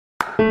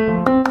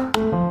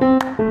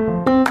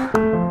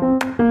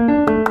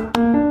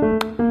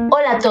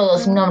Hola a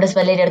todos, mi nombre es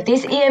Valeria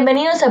Ortiz y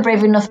bienvenidos a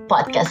Brave Enough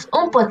Podcast,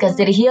 un podcast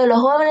dirigido a los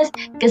jóvenes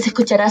que se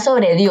escuchará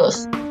sobre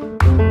Dios.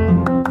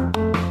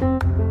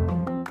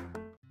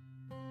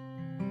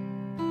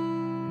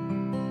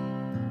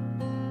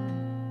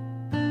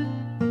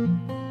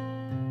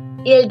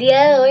 Y el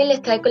día de hoy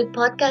les traigo el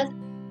podcast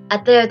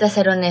Atrévete a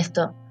ser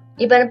honesto.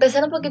 Y para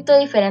empezar un poquito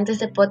diferente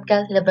este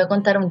podcast, les voy a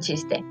contar un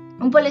chiste.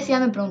 Un policía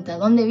me pregunta,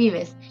 ¿dónde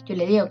vives? Yo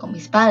le digo, con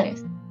mis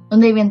padres.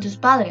 ¿Dónde viven tus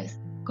padres?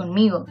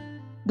 Conmigo.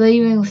 ¿Dónde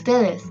viven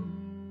ustedes?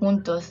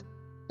 Juntos.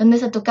 ¿Dónde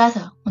está tu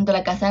casa? Junto a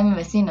la casa de mis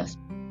vecinos.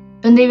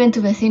 ¿Dónde viven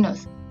tus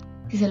vecinos?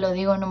 Si se lo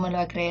digo, no me lo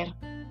va a creer.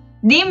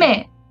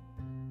 ¡Dime!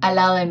 Al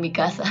lado de mi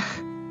casa.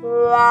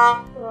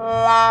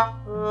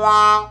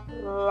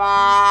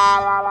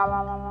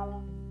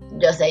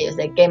 Yo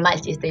sé, qué mal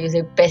chiste, yo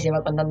soy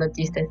pésima contando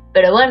chistes.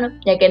 Pero bueno,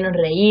 ya que nos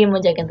reímos,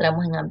 ya que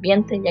entramos en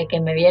ambiente, ya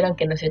que me vieron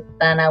que no soy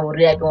tan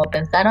aburrida como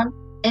pensaron,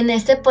 en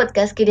este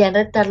podcast quería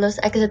retarlos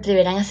a que se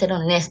atrevieran a ser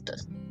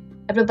honestos.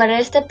 Al preparar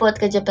este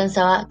podcast yo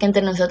pensaba que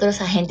entre nosotros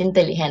hay gente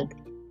inteligente,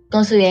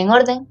 con su vida en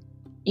orden,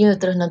 y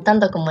otros no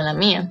tanto como la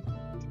mía.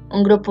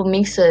 Un grupo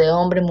mixto de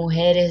hombres,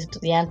 mujeres,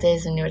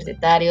 estudiantes,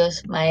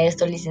 universitarios,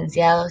 maestros,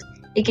 licenciados,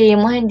 y que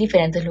vivimos en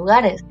diferentes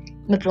lugares.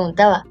 Me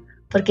preguntaba,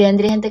 ¿por qué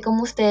vendría gente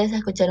como ustedes a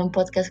escuchar un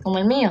podcast como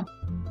el mío?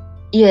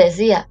 Y yo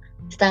decía,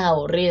 están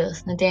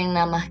aburridos, no tienen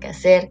nada más que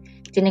hacer,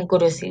 tienen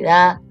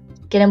curiosidad,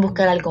 quieren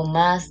buscar algo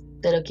más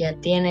de lo que ya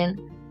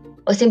tienen,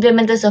 o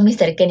simplemente sos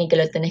Mr. Kenny que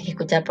lo tenés que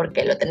escuchar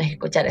porque lo tenés que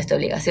escuchar, es tu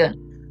obligación.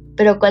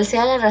 Pero cual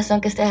sea la razón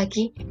que estés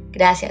aquí,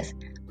 gracias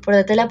por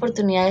darte la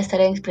oportunidad de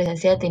estar en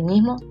presencia de ti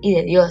mismo y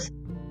de Dios.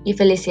 Y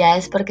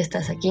felicidades porque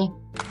estás aquí.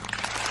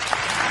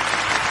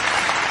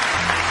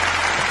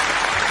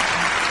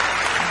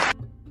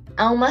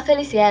 Aún más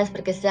felicidades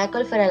porque sea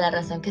cual fuera la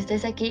razón que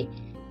estés aquí,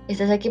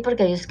 estás aquí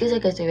porque Dios quiso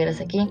que estuvieras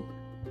aquí.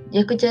 Yo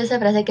escuché esa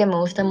frase que me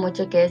gusta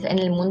mucho que es, en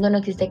el mundo no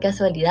existe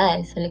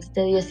casualidades, solo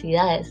existe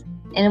diosidades.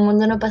 En el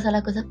mundo no pasan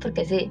las cosas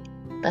porque sí,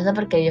 pasa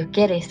porque Dios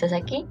quiere y estás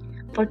aquí,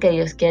 porque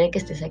Dios quiere que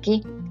estés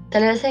aquí.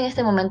 Tal vez en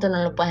este momento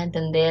no lo puedas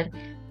entender,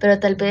 pero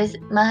tal vez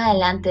más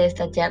adelante de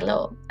esta charla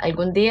o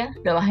algún día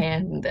lo vas a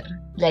entender,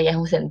 le hayas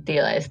un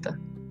sentido a esto.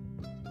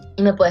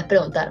 Y me puedes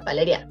preguntar,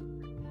 Valeria,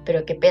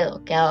 ¿pero qué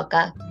pedo? ¿Qué hago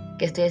acá?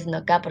 ¿Qué estoy haciendo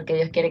acá? ¿Por qué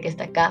Dios quiere que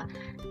esté acá?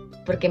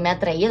 ¿Por qué me ha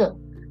traído?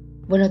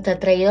 Bueno, te ha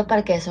traído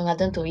para que des un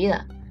alto en tu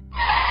vida.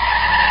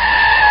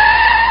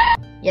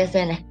 Ya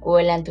sea en la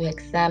escuela, en tus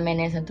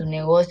exámenes, en tu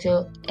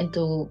negocio, en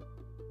tu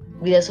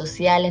vida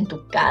social, en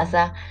tu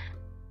casa.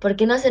 ¿Por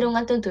qué no hacer un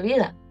alto en tu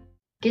vida?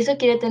 ¿Qué eso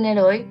quiere tener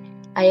hoy,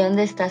 ahí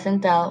donde estás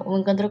sentado, un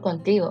encuentro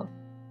contigo?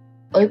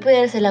 Hoy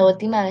pudiera ser la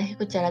última vez que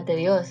escucharas de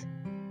Dios.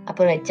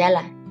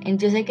 Aprovechala.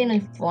 Yo sé que en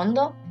el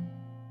fondo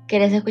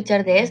querés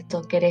escuchar de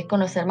esto, querés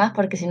conocer más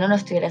porque si no, no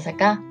estuvieras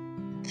acá.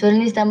 Solo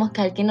necesitamos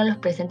que alguien nos los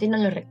presente y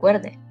nos los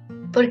recuerde.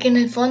 Porque en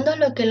el fondo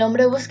lo que el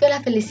hombre busca es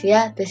la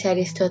felicidad, decía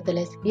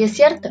Aristóteles. Y es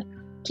cierto,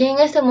 ¿quién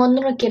en este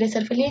mundo no quiere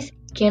ser feliz?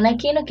 ¿Quién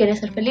aquí no quiere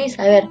ser feliz?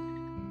 A ver,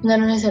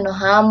 cuando nos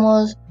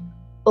enojamos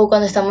o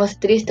cuando estamos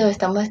tristes o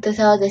estamos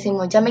estresados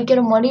decimos, ya me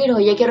quiero morir o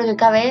ya quiero que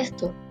acabe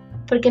esto.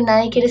 Porque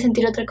nadie quiere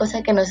sentir otra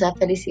cosa que nos da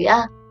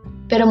felicidad.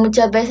 Pero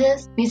muchas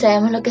veces ni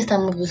sabemos lo que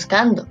estamos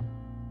buscando.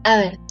 A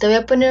ver, te voy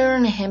a poner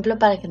un ejemplo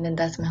para que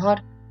entendas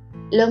mejor.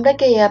 El hombre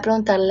que llega a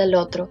preguntarle al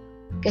otro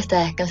que está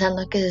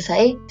descansando que estés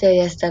ahí,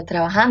 debería estar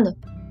trabajando.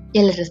 Y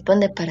él le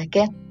responde, ¿para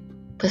qué?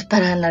 Pues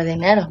para ganar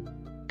dinero.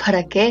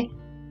 ¿Para qué?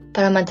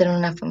 Para mantener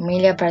una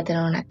familia, para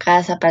tener una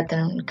casa, para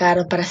tener un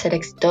carro, para ser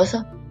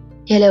exitoso.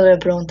 Y él le vuelve a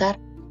preguntar,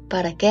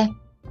 ¿para qué?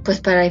 Pues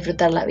para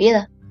disfrutar la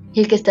vida. Y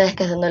el que está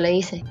descansando le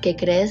dice, ¿qué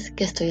crees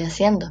que estoy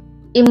haciendo?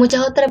 Y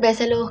muchas otras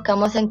veces lo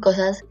buscamos en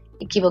cosas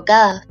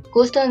equivocadas,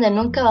 justo donde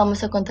nunca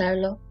vamos a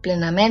encontrarlo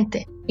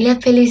plenamente. Y la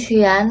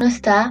felicidad no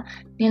está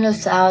ni en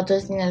los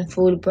autos, ni en el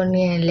fútbol,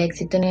 ni en el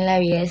éxito, ni en la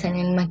belleza,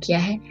 ni en el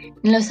maquillaje,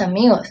 ni en los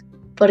amigos.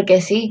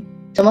 Porque sí,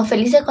 somos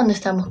felices cuando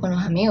estamos con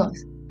los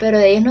amigos, pero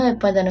de ellos no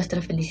depende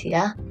nuestra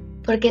felicidad.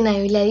 Porque en la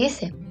Biblia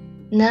dice,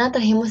 nada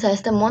trajimos a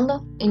este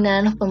mundo y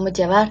nada nos podemos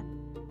llevar.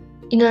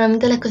 Y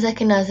normalmente las cosas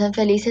que nos hacen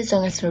felices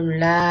son el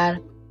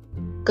celular,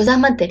 cosas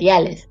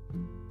materiales,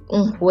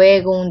 un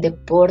juego, un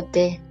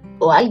deporte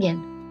o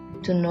alguien,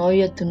 tu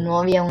novio, tu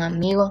novia, un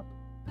amigo.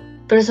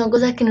 Pero son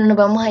cosas que no nos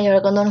vamos a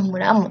llevar cuando nos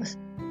muramos.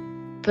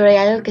 Pero hay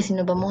algo que sí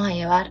nos vamos a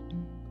llevar,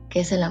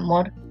 que es el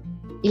amor.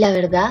 Y la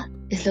verdad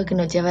es lo que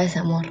nos lleva a ese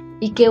amor.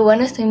 Y qué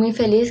bueno, estoy muy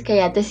feliz que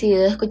hayas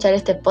decidido escuchar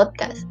este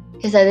podcast,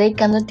 que estás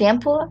dedicando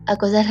tiempo a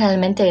cosas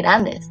realmente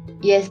grandes.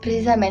 Y es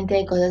precisamente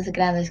de cosas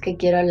grandes que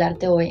quiero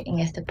hablarte hoy en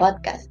este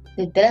podcast,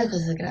 de 3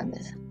 cosas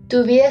grandes.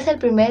 Tu vida es el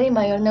primer y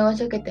mayor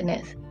negocio que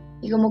tenés.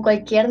 Y como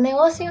cualquier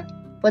negocio,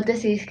 vos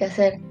decidís qué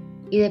hacer.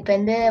 Y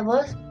depende de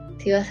vos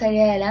si vas a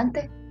salir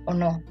adelante o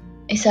no.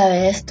 Y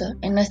sabe esto,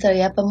 en nuestra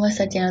vida podemos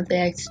estar llenos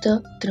de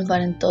éxito,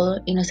 triunfar en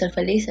todo y no ser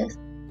felices.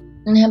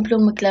 Un ejemplo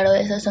muy claro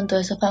de eso son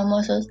todos esos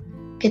famosos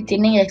que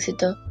tienen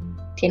éxito,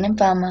 tienen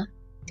fama,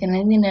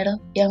 tienen dinero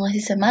y aún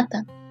así se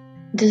matan.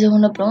 Entonces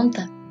uno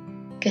pregunta,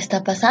 ¿qué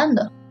está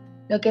pasando?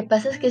 Lo que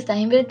pasa es que estás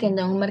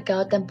invirtiendo en un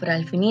mercado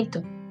temporal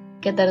finito,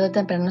 que tarde o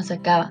temprano se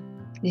acaba,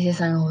 dice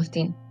San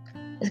Agustín.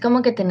 Es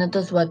como que tener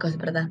dos huecos,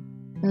 ¿verdad?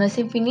 Uno es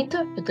infinito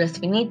y otro es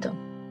finito.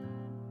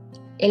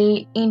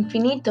 El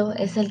infinito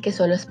es el que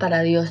solo es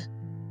para Dios.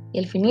 Y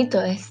el finito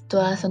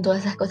son todas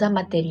esas cosas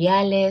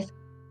materiales.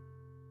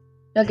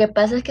 Lo que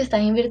pasa es que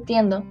estás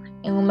invirtiendo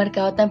en un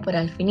mercado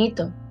temporal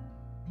finito,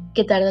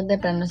 que tarde o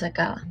temprano se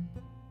acaba.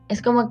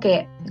 Es como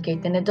que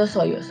tienes dos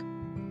hoyos.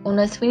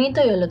 Uno es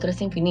finito y el otro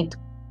es infinito.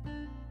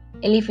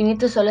 El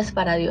infinito solo es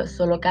para Dios,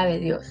 solo cabe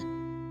Dios.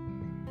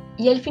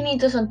 Y el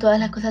finito son todas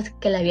las cosas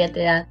que la vida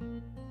te da,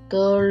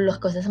 todas las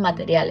cosas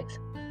materiales.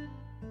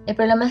 El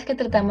problema es que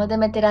tratamos de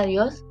meter a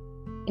Dios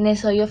en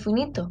ese hoyo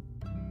finito.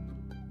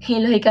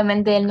 Y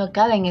lógicamente Él no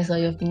cabe en ese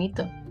hoyo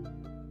finito.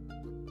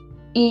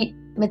 Y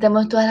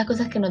metemos todas las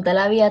cosas que nos da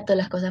la vida, todas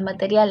las cosas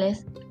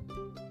materiales,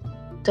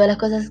 todas las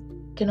cosas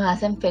que nos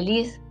hacen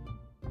feliz,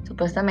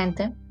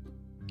 supuestamente,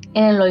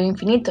 en el hoyo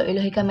infinito. Y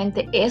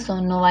lógicamente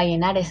eso no va a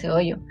llenar ese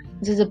hoyo.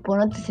 Entonces vos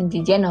no te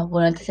sentís lleno,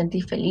 vos no te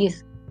sentís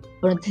feliz,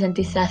 vos no te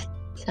sentís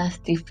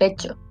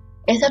satisfecho.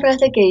 Esa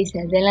frase que dice,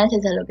 denle al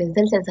César lo que es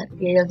del César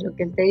y a Dios lo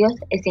que es de Dios,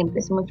 es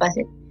simple, es muy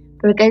fácil.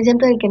 Pero casi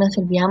siempre el que nos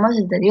olvidamos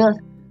es de Dios,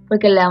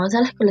 porque le damos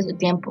a la escuela su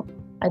tiempo,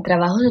 al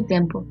trabajo su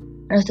tiempo,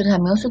 a nuestros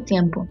amigos su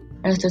tiempo,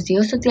 a nuestros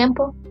hijos su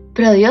tiempo.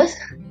 Pero Dios,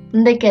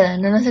 ¿dónde queda?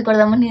 No nos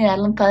acordamos ni de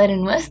darle un Padre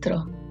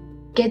Nuestro.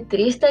 Qué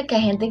triste que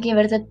hay gente que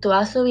invierte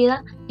toda su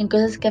vida en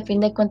cosas que a fin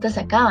de cuentas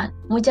se acaban.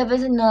 Muchas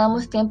veces no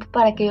damos tiempo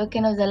para aquello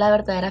que nos da la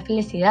verdadera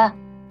felicidad.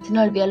 Se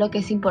nos olvida lo que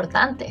es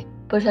importante.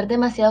 Por ser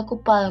demasiado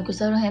ocupado en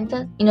cosas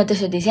urgentes, y no te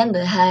estoy diciendo,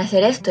 deja de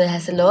hacer esto, deja de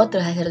hacer lo otro,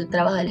 deja de hacer tu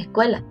trabajo de la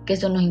escuela, que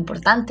eso no es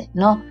importante.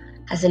 No,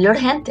 hacerlo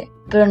urgente,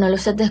 pero no lo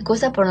uses de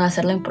excusa por no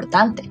hacerlo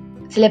importante.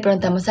 Si le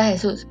preguntamos a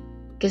Jesús,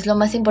 ¿qué es lo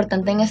más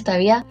importante en esta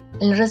vida?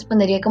 Él nos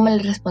respondería como le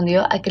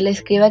respondió a aquel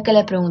escriba que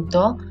le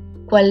preguntó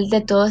 ¿cuál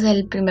de todos es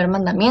el primer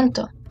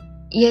mandamiento?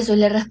 Y Jesús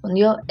le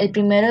respondió, el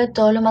primero de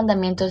todos los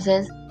mandamientos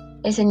es,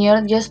 el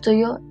Señor Dios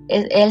tuyo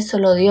es Él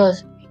solo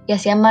Dios, y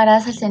así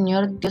amarás al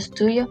Señor Dios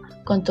tuyo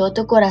con todo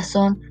tu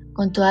corazón,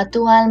 con toda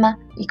tu alma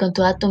y con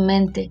toda tu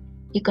mente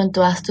y con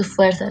todas tus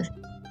fuerzas.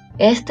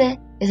 Este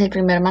es el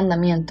primer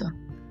mandamiento.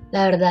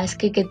 La verdad es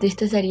que qué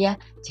triste sería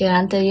llegar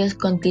ante Dios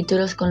con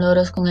títulos, con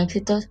logros, con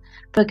éxitos,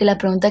 porque la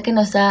pregunta que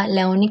nos da,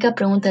 la única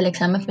pregunta del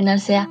examen final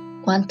sea,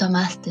 ¿cuánto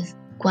amaste?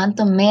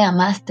 ¿Cuánto me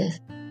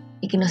amaste?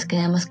 Y que nos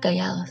quedemos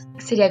callados.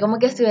 Sería como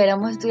que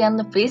estuviéramos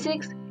estudiando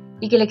physics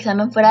y que el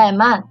examen fuera de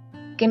math,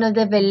 que nos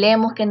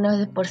desvelemos, que nos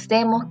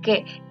esforcemos,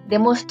 que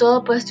demos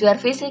todo por estudiar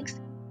physics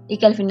y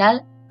que al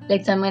final el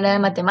examen era de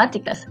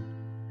matemáticas.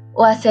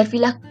 O hacer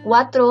filas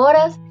 4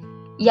 horas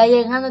y ya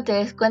llegando te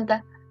des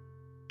cuenta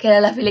que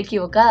era la fila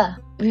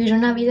equivocada. Vivir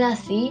una vida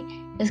así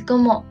es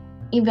como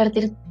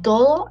invertir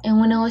todo en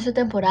un negocio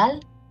temporal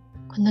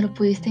cuando lo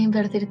pudiste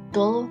invertir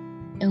todo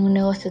en un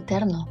negocio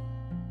eterno.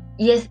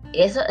 Y es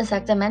eso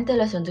exactamente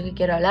el asunto que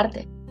quiero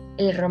hablarte,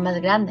 el error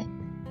más grande.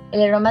 El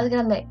error más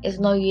grande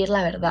es no vivir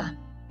la verdad.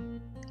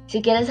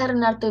 Si quieres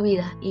arruinar tu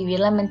vida y vivir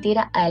la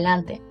mentira,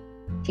 adelante.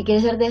 Si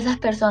quieres ser de esas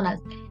personas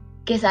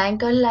que saben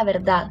que es la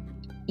verdad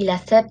y la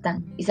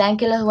aceptan y saben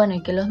que lo es bueno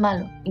y que lo es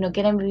malo y no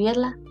quieren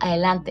vivirla,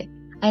 adelante.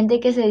 Hay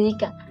gente que se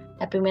dedica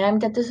la primera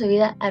mitad de su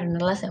vida a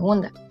arruinar la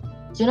segunda.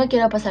 Yo no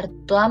quiero pasar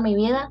toda mi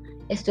vida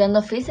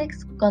estudiando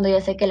physics cuando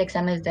ya sé que el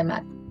examen es de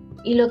math.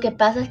 Y lo que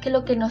pasa es que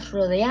lo que nos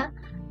rodea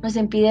nos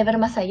impide ver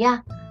más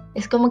allá.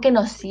 Es como que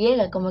nos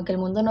ciega, como que el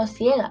mundo nos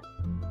ciega.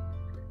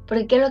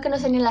 Porque ¿qué es lo que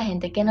nos enseña la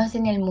gente? ¿Qué nos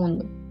enseña el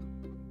mundo?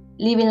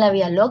 Viven la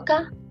vida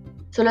loca,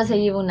 solo se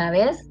vive una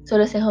vez,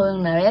 solo se joven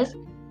una vez,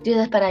 Dios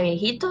es para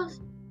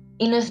viejitos.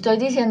 Y no estoy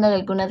diciendo que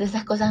algunas de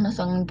esas cosas no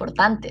son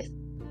importantes.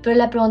 Pero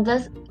la pregunta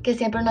es que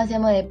siempre nos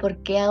hacemos de por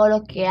qué hago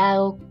lo que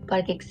hago,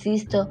 para qué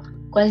existo,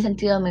 cuál es el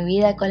sentido de mi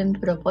vida, cuál es mi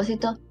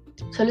propósito.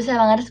 Solo se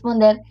van a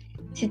responder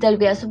si te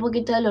olvidas un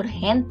poquito de lo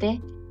urgente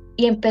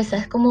y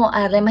empezás como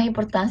a darle más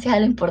importancia a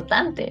lo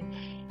importante.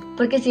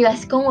 Porque si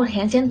vas con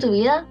urgencia en tu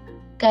vida,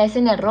 caes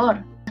en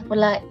error por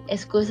la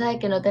excusa de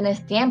que no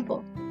tenés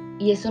tiempo.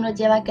 Y eso nos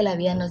lleva a que la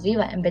vida nos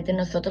viva, en vez de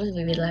nosotros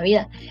vivir la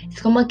vida.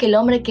 Es como aquel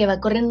hombre que va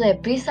corriendo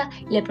deprisa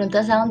y le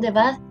preguntas a dónde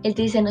vas, él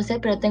te dice no sé,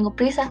 pero tengo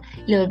prisa,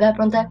 y le vuelves a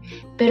preguntar,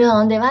 pero ¿a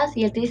dónde vas?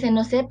 Y él te dice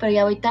no sé, pero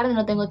ya voy tarde,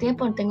 no tengo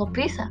tiempo, no tengo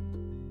prisa.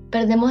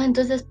 Perdemos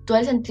entonces todo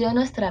el sentido de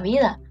nuestra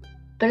vida,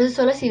 pero eso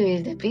solo si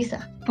vivís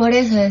deprisa. Por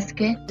eso es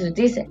que Jesús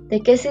dice,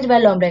 ¿de qué sirve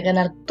al hombre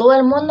ganar todo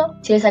el mundo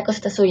si esa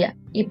costa es suya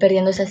y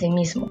perdiéndose a sí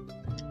mismo?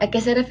 ¿A qué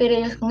se refiere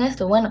Dios con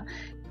esto? Bueno,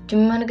 yo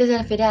me imagino que se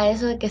refiere a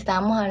eso de que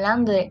estábamos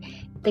hablando de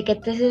qué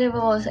te sirve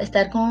vos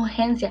estar con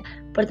urgencia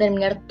por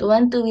terminar todo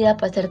en tu vida,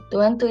 por hacer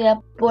todo en tu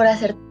vida, por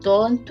hacer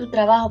todo en tu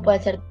trabajo, por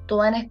hacer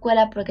todo en la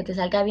escuela, porque te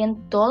salga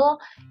bien todo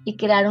y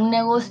crear un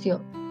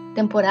negocio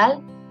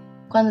temporal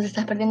cuando te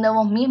estás perdiendo a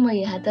vos mismo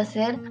y dejas de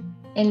hacer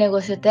el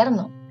negocio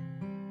eterno.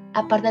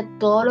 Aparte de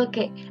todo lo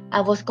que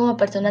a vos como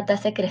persona te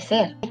hace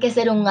crecer. Hay que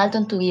hacer un alto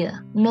en tu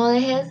vida. No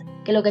dejes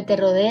que lo que te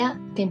rodea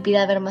te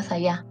impida ver más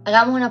allá.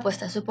 Hagamos una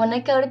apuesta.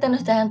 Supone que ahorita no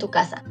estás en tu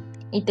casa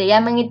y te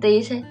llaman y te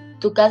dicen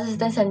tu casa se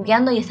está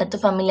incendiando y está tu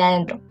familia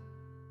adentro.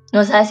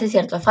 No sabes si es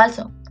cierto o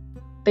falso.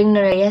 ¿Pero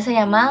ignorarías esa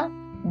llamada?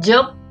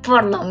 Yo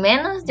por lo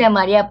menos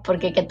llamaría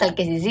porque qué tal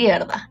que sí,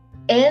 ¿verdad?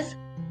 Es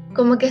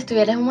como que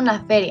estuvieras en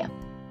una feria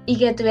y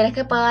que tuvieras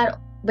que pagar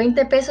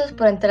 20 pesos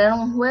por entrar a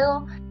un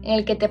juego en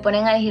el que te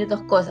ponen a elegir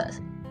dos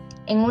cosas.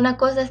 En una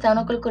cosa está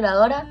una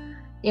calculadora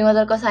y en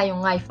otra cosa hay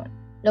un iPhone.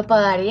 ¿Lo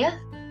pagarías?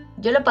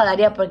 Yo lo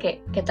pagaría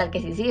porque qué tal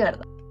que sí,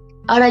 ¿verdad?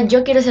 Ahora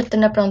yo quiero hacerte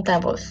una pregunta a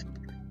vos.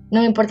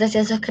 No me importa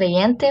si sos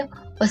creyente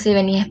o si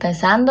venís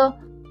pensando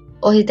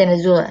o si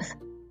tenés dudas.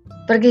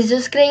 Porque si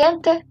sos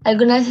creyente,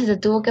 alguna vez se te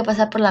tuvo que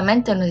pasar por la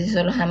mente, o no sé si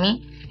solo a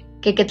mí,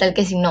 que qué tal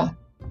que si no,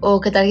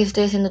 o qué tal que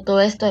estoy haciendo todo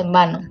esto en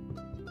vano.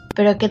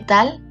 Pero qué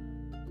tal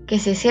que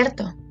sí es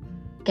cierto,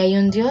 que hay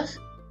un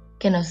Dios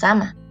que nos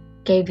ama,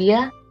 que hay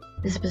vida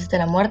después de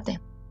la muerte,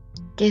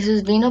 que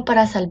Jesús vino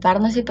para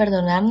salvarnos y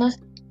perdonarnos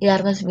y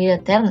darnos vida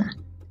eterna.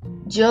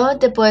 Yo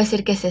te puedo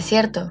decir que sí es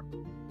cierto,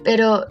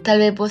 pero tal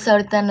vez vos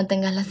ahorita no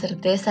tengas la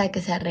certeza de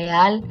que sea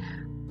real,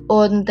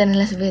 o no tenés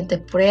las suficientes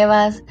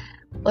pruebas,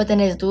 o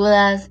tenés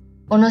dudas,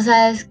 o no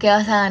sabes qué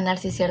vas a ganar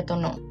si es cierto o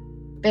no.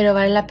 Pero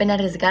vale la pena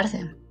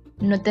arriesgarse.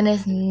 No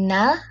tenés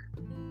nada,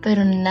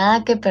 pero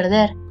nada que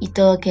perder y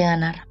todo que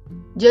ganar.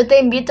 Yo te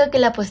invito a que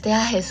le apostes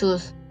a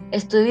Jesús.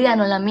 Es tu vida,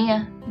 no la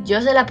mía.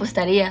 Yo se la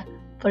apostaría,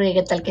 porque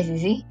qué tal que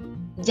sí.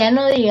 Ya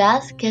no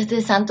digas que es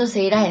de santo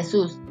seguir a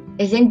Jesús.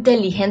 Es de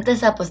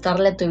inteligentes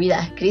apostarle tu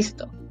vida a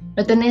Cristo.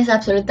 No tenés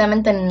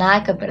absolutamente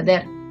nada que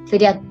perder.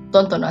 Sería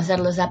tonto no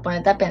hacerlo, o sea,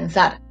 ponerte a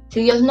pensar.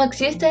 Si Dios no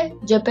existe,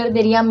 yo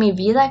perdería mi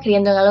vida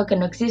creyendo en algo que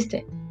no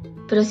existe.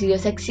 Pero si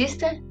Dios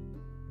existe,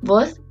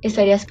 vos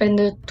estarías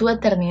perdiendo tu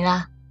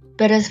eternidad.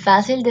 Pero es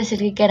fácil decir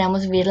que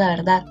queramos vivir la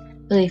verdad.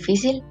 Lo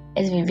difícil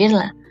es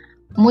vivirla.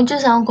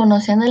 Muchos, aun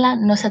conociéndola,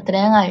 no se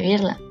atreven a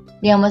vivirla.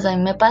 Digamos, a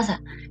mí me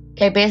pasa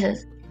que hay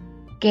veces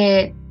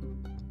que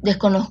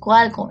desconozco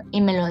algo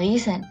y me lo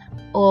dicen,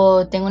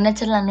 o tengo una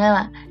charla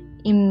nueva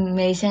y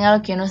me dicen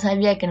algo que yo no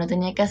sabía, que no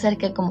tenía que hacer,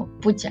 que como,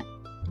 pucha,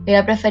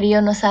 hubiera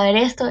preferido no saber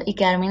esto y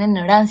quedarme en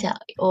ignorancia,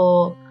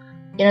 o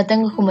ya no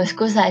tengo como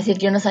excusa decir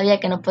yo no sabía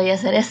que no podía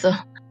hacer eso.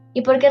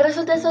 ¿Y por qué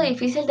resulta eso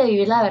difícil de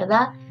vivir la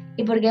verdad?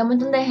 ¿Y por qué hay un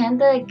montón de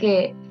gente de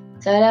que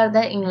sabe la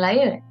verdad y no la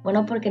vive?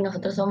 Bueno, porque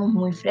nosotros somos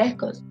muy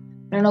frescos,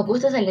 no nos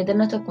gusta salir de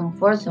nuestro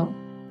confort zone.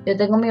 Yo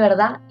tengo mi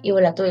verdad y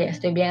vos la tuya,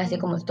 estoy bien así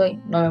como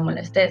estoy, no me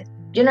molestes.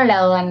 Yo no le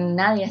hago daño a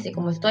nadie así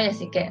como estoy,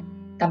 así que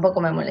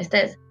tampoco me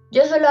molestes.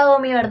 Yo solo hago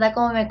mi verdad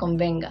como me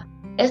convenga.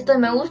 Esto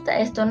me gusta,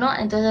 esto no,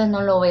 entonces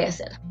no lo voy a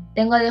hacer.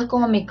 Tengo a Dios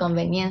como mi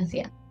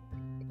conveniencia.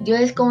 Dios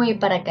es como mi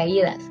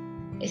paracaídas.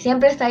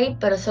 Siempre está ahí,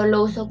 pero solo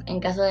lo uso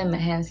en caso de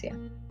emergencia.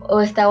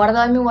 O está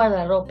guardado en mi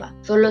guardarropa,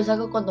 solo lo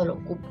saco cuando lo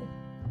ocupo.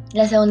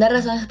 La segunda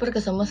razón es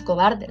porque somos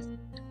cobardes.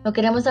 No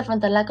queremos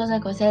afrontar la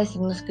consecuencia de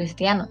sernos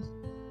cristianos.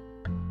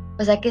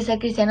 O sea que ser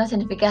cristiano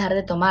significa dejar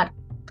de tomar.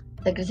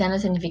 Ser cristiano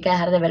significa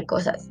dejar de ver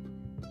cosas.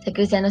 Ser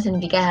cristiano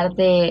significa dejar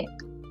de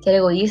ser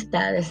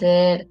egoísta, de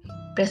ser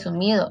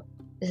presumido,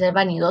 de ser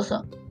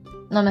vanidoso.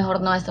 No,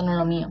 mejor no, esto no es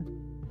lo mío.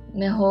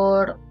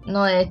 Mejor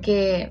no, es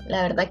que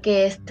la verdad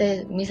que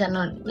la misa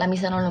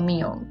no es lo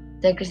mío.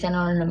 Ser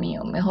cristiano no es lo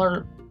mío.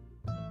 Mejor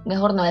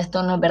no,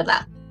 esto no es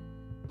verdad.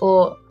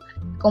 O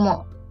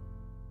como,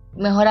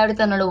 mejor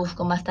ahorita no lo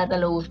busco, más tarde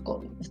lo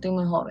busco. Estoy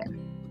muy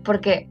joven.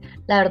 Porque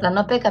la verdad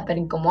no peca, pero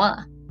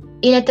incomoda.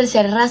 Y la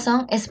tercera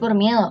razón es por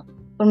miedo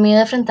de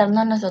enfrentarnos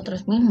a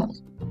nosotros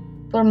mismos,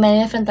 por medio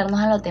de enfrentarnos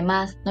a los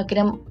demás. No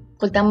queremos,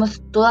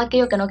 ocultamos todo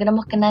aquello que no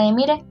queremos que nadie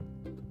mire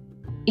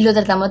y lo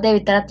tratamos de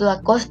evitar a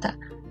toda costa.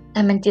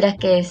 Las mentiras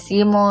que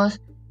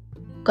decimos,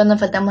 cuando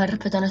faltamos el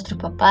respeto a nuestros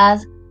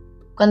papás,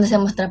 cuando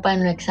hacemos trampa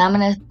en los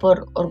exámenes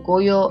por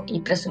orgullo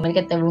y presumir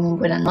que tenemos una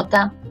buena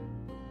nota,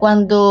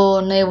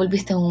 cuando no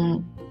devolviste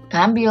un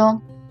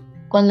cambio,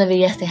 cuando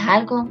envidiaste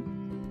algo,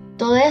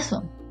 todo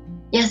eso.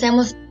 Y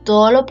hacemos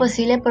todo lo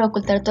posible para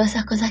ocultar todas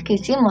esas cosas que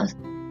hicimos.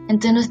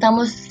 Entonces no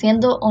estamos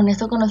siendo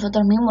honestos con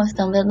nosotros mismos,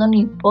 estamos siendo un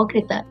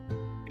hipócrita,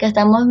 que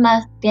estamos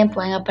más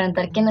tiempo en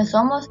aparentar quiénes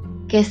somos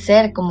que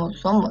ser como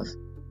somos.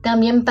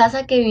 También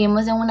pasa que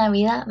vivimos en una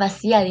vida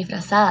vacía,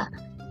 disfrazada,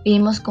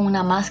 vivimos con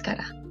una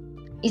máscara.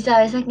 ¿Y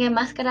sabes en qué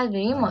máscaras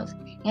vivimos?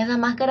 En esas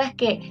máscaras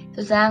que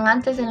se usaban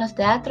antes en los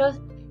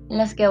teatros, en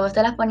las que vos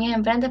te las ponías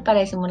enfrente para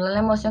disimular la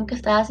emoción que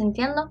estabas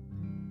sintiendo.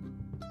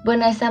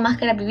 Bueno, esa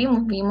máscara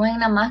vivimos en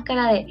la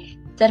máscara de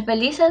ser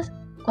felices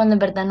cuando en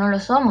verdad no lo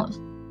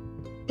somos.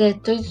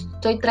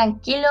 Estoy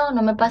tranquilo,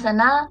 no me pasa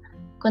nada,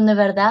 cuando en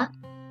verdad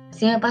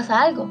sí me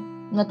pasa algo,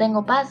 no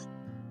tengo paz.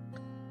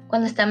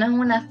 Cuando estamos en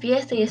una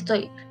fiesta y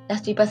la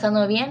estoy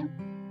pasando bien,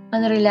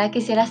 cuando en realidad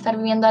quisiera estar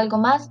viviendo algo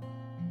más,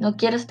 no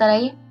quiero estar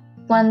ahí.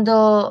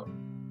 Cuando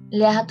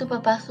le das a tu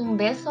papá un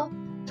beso,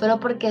 solo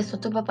porque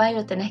sos tu papá y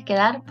lo tenés que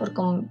dar por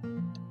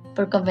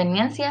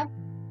conveniencia.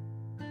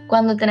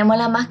 Cuando tenemos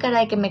la máscara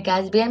de que me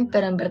caes bien,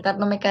 pero en verdad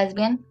no me caes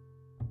bien.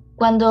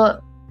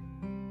 Cuando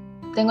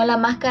tengo la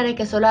máscara de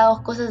que solo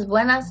hago cosas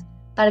buenas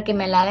para que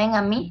me alaben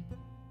a mí.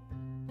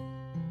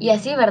 Y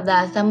así,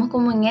 ¿verdad? Estamos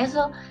como en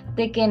eso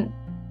de que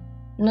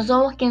no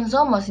somos quien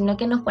somos, sino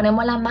que nos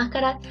ponemos la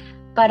máscara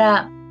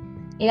para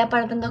ir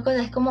aparentando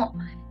cosas. Es como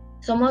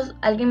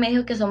Alguien me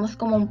dijo que somos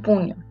como un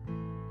puño.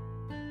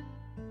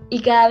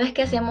 Y cada vez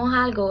que hacemos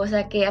algo, o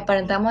sea, que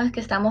aparentamos que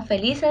estamos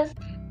felices,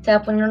 se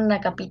va poniendo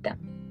una capita.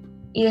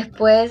 Y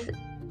después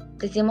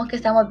decimos que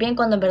estamos bien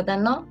cuando en verdad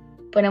no,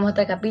 ponemos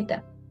otra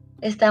capita.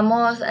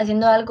 Estamos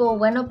haciendo algo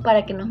bueno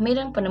para que nos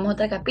miren, ponemos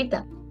otra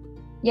capita.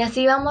 Y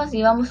así vamos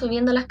y vamos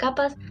subiendo las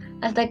capas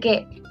hasta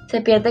que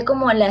se pierde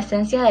como la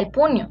esencia del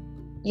puño.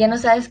 Ya no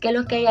sabes qué es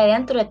lo que hay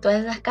adentro de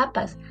todas esas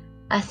capas.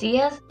 Así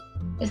es,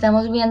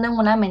 estamos viviendo en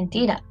una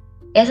mentira.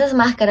 Esas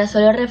máscaras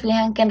solo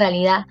reflejan que en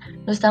realidad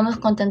no estamos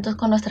contentos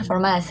con nuestra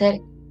forma de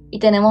ser y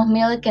tenemos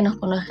miedo de que nos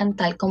conozcan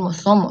tal como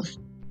somos.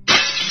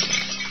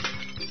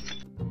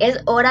 Es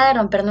hora de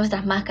romper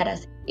nuestras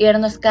máscaras y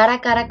vernos cara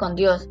a cara con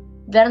Dios,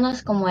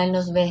 vernos como Él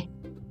nos ve.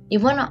 Y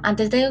bueno,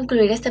 antes de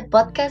concluir este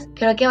podcast,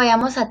 creo que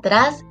vayamos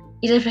atrás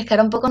y refrescar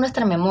un poco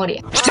nuestra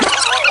memoria.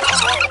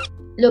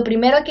 Lo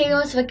primero que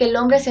vimos fue que el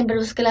hombre siempre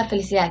busca la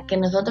felicidad, que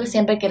nosotros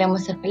siempre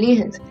queremos ser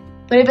felices,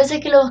 pero hay veces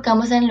que lo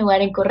buscamos en el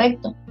lugar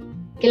incorrecto,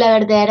 que la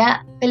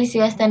verdadera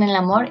felicidad está en el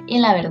amor y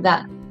en la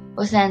verdad,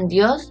 o sea, en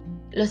Dios.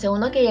 Lo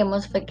segundo que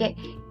vimos fue que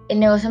el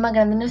negocio más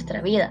grande de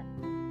nuestra vida,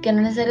 que no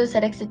es necesario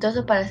ser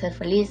exitoso para ser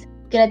feliz,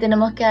 que le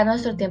tenemos que dar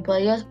nuestro tiempo a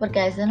Dios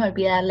porque a veces nos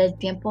olvida darle el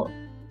tiempo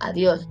a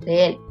Dios,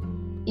 de Él,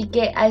 y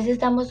que a veces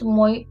estamos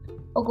muy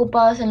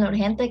ocupados en lo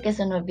urgente que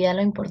se nos olvida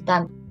lo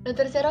importante. Lo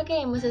tercero que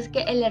vimos es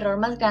que el error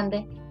más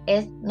grande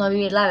es no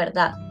vivir la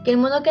verdad, que el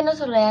mundo que nos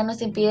rodea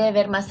nos impide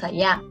ver más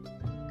allá,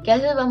 que a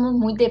veces vamos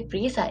muy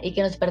deprisa y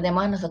que nos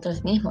perdemos a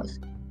nosotros mismos,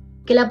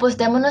 que le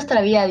apostemos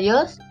nuestra vida a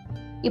Dios,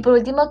 y por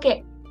último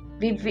que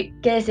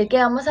decir que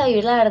vamos a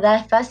vivir la verdad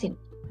es fácil,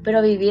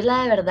 pero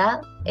vivirla de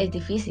verdad es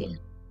difícil.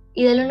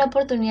 Y dale una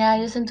oportunidad a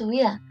Dios en tu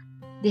vida,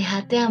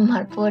 déjate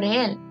amar por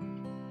Él.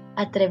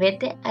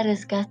 Atrévete,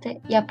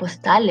 arriesgaste y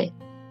apostale.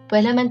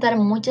 Puedes lamentar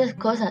muchas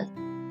cosas,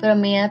 pero a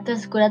medida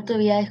transcurra tu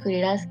vida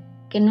descubrirás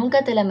que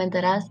nunca te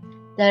lamentarás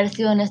de haber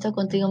sido honesto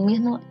contigo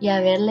mismo y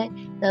haberle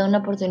dado una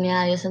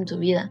oportunidad a Dios en tu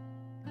vida.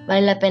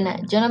 Vale la pena.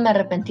 Yo no me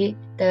arrepentí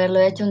de haberlo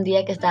hecho un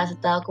día que estaba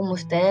sentado como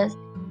ustedes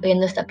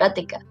oyendo esta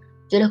plática.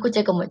 Yo lo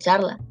escuché como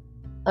charla.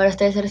 Ahora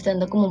estoy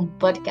escuchando como un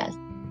podcast.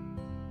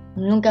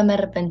 Nunca me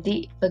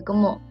arrepentí. Fue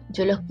como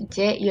yo lo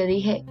escuché y yo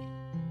dije,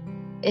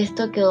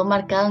 esto quedó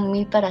marcado en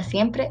mí para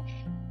siempre.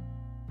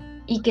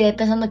 Y quedé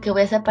pensando qué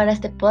voy a hacer para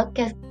este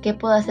podcast, qué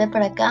puedo hacer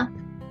para acá.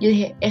 Yo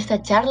dije,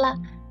 esta charla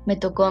me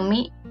tocó a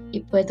mí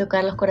y puede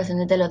tocar los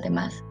corazones de los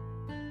demás.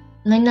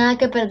 No hay nada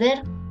que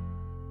perder.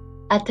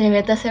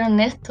 Atrévete a ser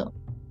honesto.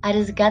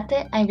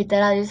 Arriesgate a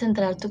invitar a Dios a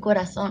entrar a tu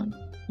corazón.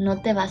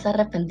 No te vas a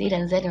arrepentir,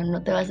 en serio,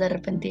 no te vas a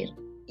arrepentir.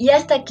 Y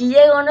hasta aquí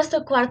llegó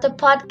nuestro cuarto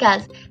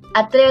podcast.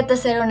 Atrévete a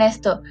ser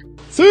honesto.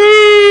 ¡Sí!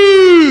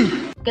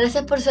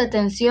 Gracias por su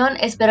atención.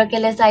 Espero que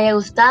les haya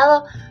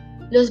gustado.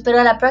 Los espero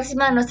a la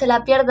próxima. No se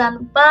la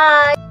pierdan.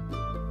 Bye.